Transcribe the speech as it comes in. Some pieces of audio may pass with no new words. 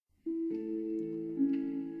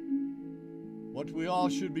what we all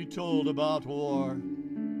should be told about war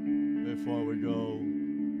before we go.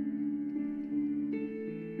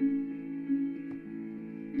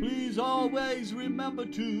 Please always remember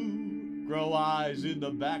to grow eyes in the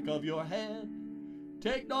back of your head.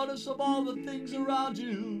 Take notice of all the things around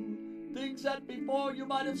you, things that before you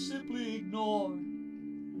might have simply ignored.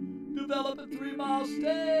 Develop a 3-mile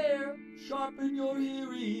stare, sharpen your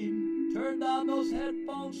hearing, turn down those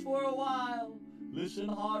headphones for a while, listen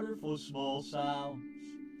harder for small sounds.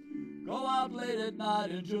 Go out late at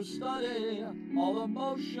night and just study all the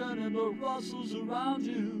motion and the rustles around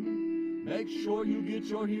you. Make sure you get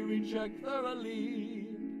your hearing checked thoroughly.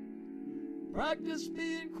 Practice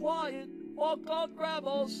being quiet, walk on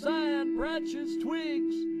gravel, sand, branches,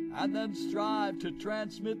 twigs, and then strive to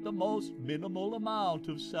transmit the most minimal amount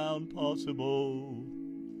of sound possible.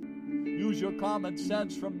 Use your common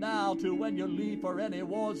sense from now to when you leave for any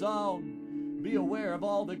war zone. Be aware of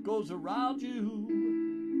all that goes around you.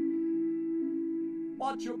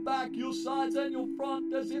 Watch your back, your sides, and your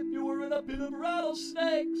front as if you were in a pit of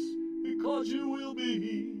rattlesnakes, because you will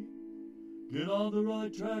be. Get on the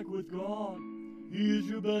right track with God. He is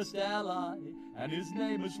your best ally, and his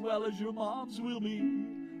name as well as your mom's will be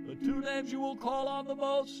the 2 names you will call on the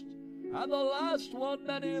most, and the last one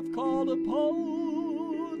many have called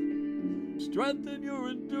upon. Strengthen your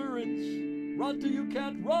endurance. Run till you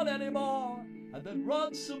can't run anymore, and then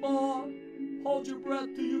run some more. Hold your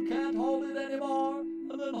breath till you can't hold it anymore,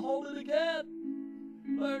 and then hold it again.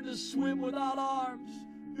 Learn to swim without arms,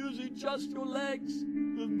 using just your legs,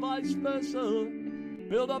 and vice versa.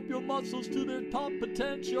 Build up your muscles to their top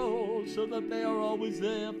potential so that they are always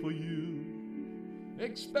there for you.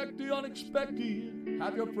 Expect the unexpected.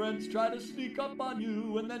 Have your friends try to sneak up on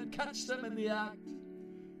you and then catch them in the act.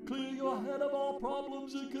 Clear your head of all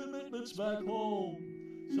problems and commitments back home.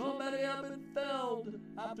 So many have been felled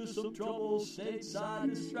after some trouble stateside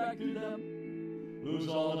distracted them. Lose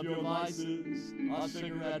all of your vices. A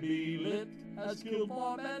cigarette being lit has killed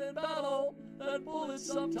more men in battle than bullets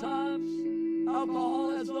sometimes.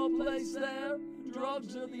 Alcohol has no place there.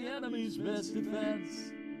 Drugs are the enemy's best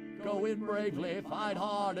defense. Go in bravely, fight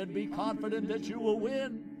hard, and be confident that you will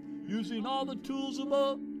win, using all the tools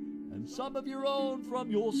above and some of your own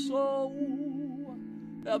from your soul.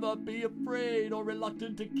 Never be afraid or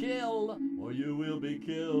reluctant to kill, or you will be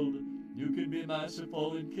killed. You can be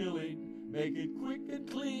merciful in killing. Make it quick and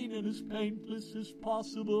clean and as painless as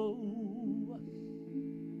possible.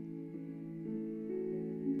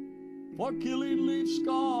 For killing leaves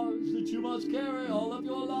scars that you must carry all of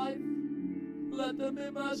your life. Let them be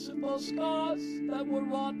merciful scars that were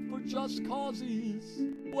wrought for just causes.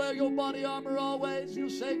 Wear your body armor always, your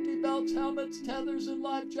safety belts, helmets, tethers, and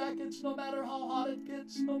life jackets, no matter how hot it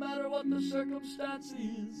gets, no matter what the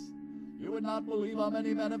circumstances. You would not believe how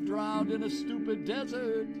many men have drowned in a stupid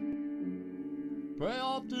desert. Pray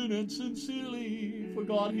often and sincerely, for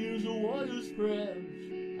God hears a warrior's prayers.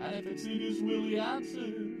 And if it's in his will, he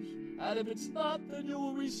answers. And if it's not, then you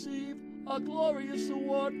will receive a glorious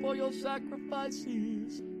award for your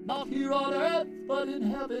sacrifices, not here on earth, but in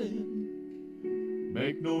heaven.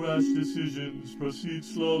 Make no rash decisions, proceed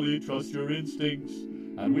slowly, trust your instincts,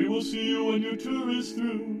 and we will see you when your tour is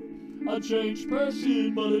through. A changed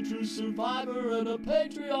person, but a true survivor and a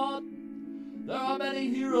patriot. There are many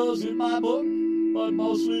heroes in my book, but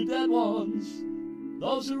mostly dead ones.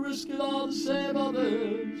 Those who risk it all to save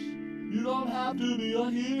others. You don't have to be a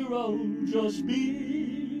hero, just be.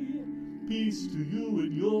 Peace to you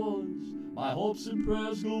and yours. My hopes and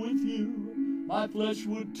prayers go with you. My flesh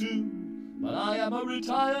would too, but I am a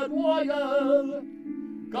retired warrior.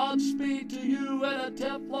 Godspeed to you and a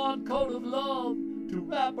Teflon coat of love to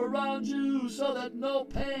wrap around you so that no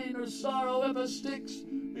pain or sorrow ever sticks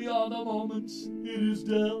beyond the moments it is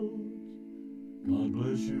dealt. God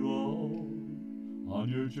bless you all on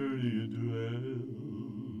your journey into hell.